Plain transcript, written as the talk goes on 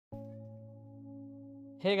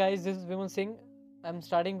Hey guys, this is Vimal Singh. I'm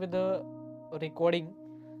starting with the recording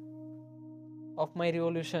of my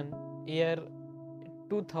revolution year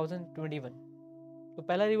 2021. तो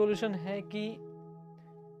पहला revolution है कि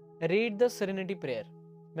read the serenity prayer.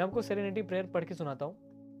 मैं आपको serenity prayer पढ़ के सुनाता हूँ।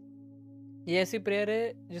 ये ऐसी प्रेयर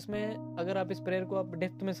है जिसमें अगर आप इस प्रेयर को आप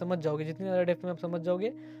डेप्थ में समझ जाओगे, जितनी ज़्यादा डेप्थ में आप समझ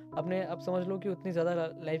जाओगे, अपने आप समझ लो कि उतनी ज़्यादा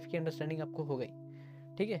लाइफ की अंडरस्टैंडिंग आपको हो गई।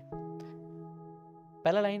 ठीक है,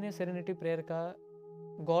 पहला लाइन है सेरेनिटी प्रेयर का,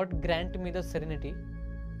 God grant me the serenity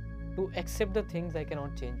to accept the things I can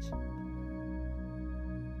not change.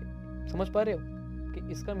 समझ पा रहे हो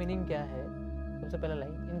कि इसका मीनिंग क्या है? सबसे पहला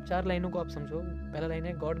लाइन, इन 4 लाइनों को आप समझो। पहला लाइन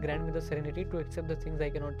है God grant me the serenity to accept the things I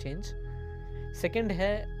can not change. Second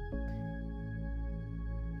है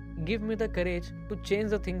give me the courage to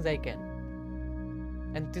change the things I can.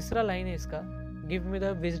 And तीसरा लाइन है इसका, give me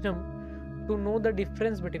the wisdom to know the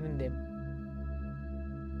difference between them.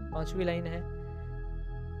 पांचवी line है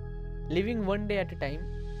living one day at a time.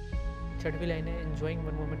 छठवीं line है enjoying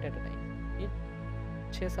one moment at a time. ये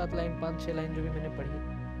 6-7 line, 5-6 line जो भी मैंने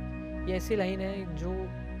पढ़ी, ये ऐसी लाइन है जो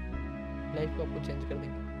लाइफ को आपको चेंज कर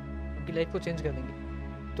देंगे, आपकी लाइफ को चेंज कर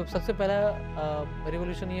देंगे। तो सबसे पहला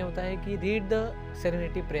रिवोल्यूशन ये होता है कि read the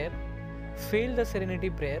serenity prayer, feel the serenity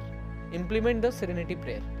prayer, implement the serenity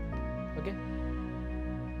prayer. Okay,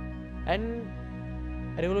 and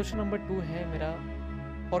revolution number 2 है मेरा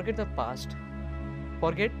forget the past,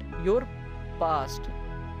 forget your past.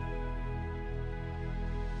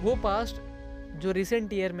 वो पास्ट जो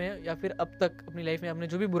रिसेंट ईयर में या फिर अब तक अपनी लाइफ में आपने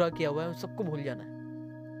जो भी बुरा किया हुआ है उस सबको भूल जाना है।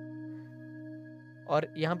 और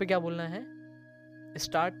यहाँ पे क्या बोलना है?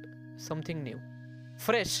 Start something new,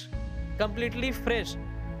 fresh, completely fresh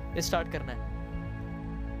start करना है।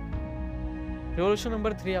 रिवोल्यूशन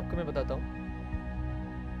नंबर 3 आपको मैं बताता हूँ।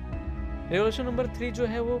 रिवोल्यूशन नंबर 3 जो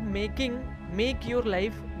है वो मेक योर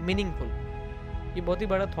लाइफ मीनिंगफुल। ये बहुत ही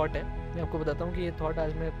बड़ा थॉट है। मैं आपको बताता हूँ कि ये थॉट,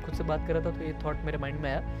 आज मैं खुद से बात कर रहा था तो ये थॉट मेरे माइंड में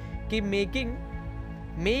आया कि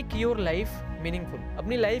मेक योर लाइफ मीनिंगफुल।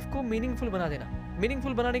 अपनी लाइफ को मीनिंगफुल बना देना।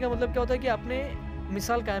 मीनिंगफुल बनाने का मतलब क्या होता है कि आपने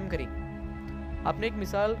मिसाल कायम करी, आपने एक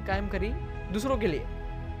मिसाल कायम करी दूसरों के लिए।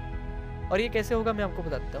 और ये कैसे होगा मैं आपको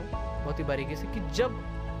बता देता हूँ बहुत ही बारीकी से, कि जब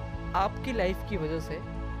आपकी लाइफ की वजह से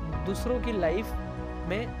दूसरों की लाइफ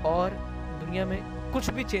में और दुनिया में कुछ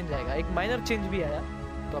भी चेंज आएगा, एक माइनर चेंज भी आया,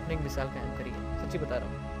 तो आपने एक मिसाल कायम करी है। सच्ची बता रहा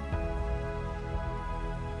हूँ।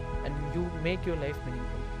 And you make your life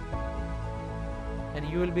meaningful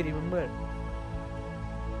and you will be remembered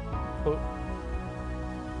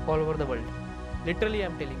all over the world. Literally I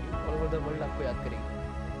am telling you, all over the world आपको याद करेंगे,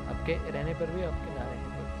 आपके रहने पर भी, आपके ना रहने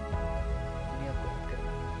पर दुनिया आपको याद करेगी।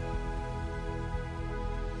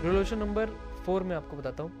 रिवोल्यूशन नंबर 4 में आपको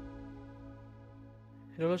बताता हूँ।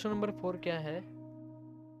 रिवोल्यूशन नंबर 4 क्या है?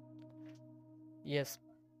 यस,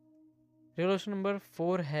 रिवोल्यूशन नंबर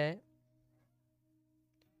 4 है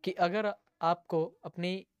कि अगर आपको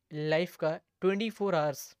अपनी लाइफ का 24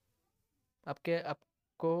 आवर्स,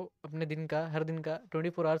 आपको अपने दिन का, हर दिन का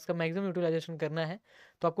 24 आवर्स का मैक्सिमम यूटिलाइजेशन करना है,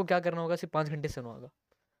 तो आपको क्या करना होगा? सिर्फ 5 घंटे सोना होगा।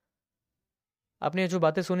 आपने जो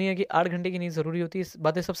बातें सुनी है कि 8 घंटे की नींद जरूरी होती है, इस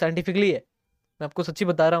बातें सब साइंटिफिकली है। मैं आपको सच्ची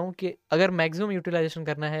बता रहा हूँ कि अगर मैक्सिमम यूटिलाइजेशन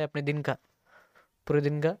करना है अपने दिन का, पूरे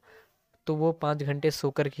दिन का, तो वो 5 घंटे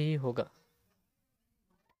सोकर ही होगा।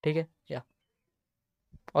 ठीक है? या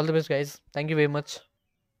all the best guys, thank you very much.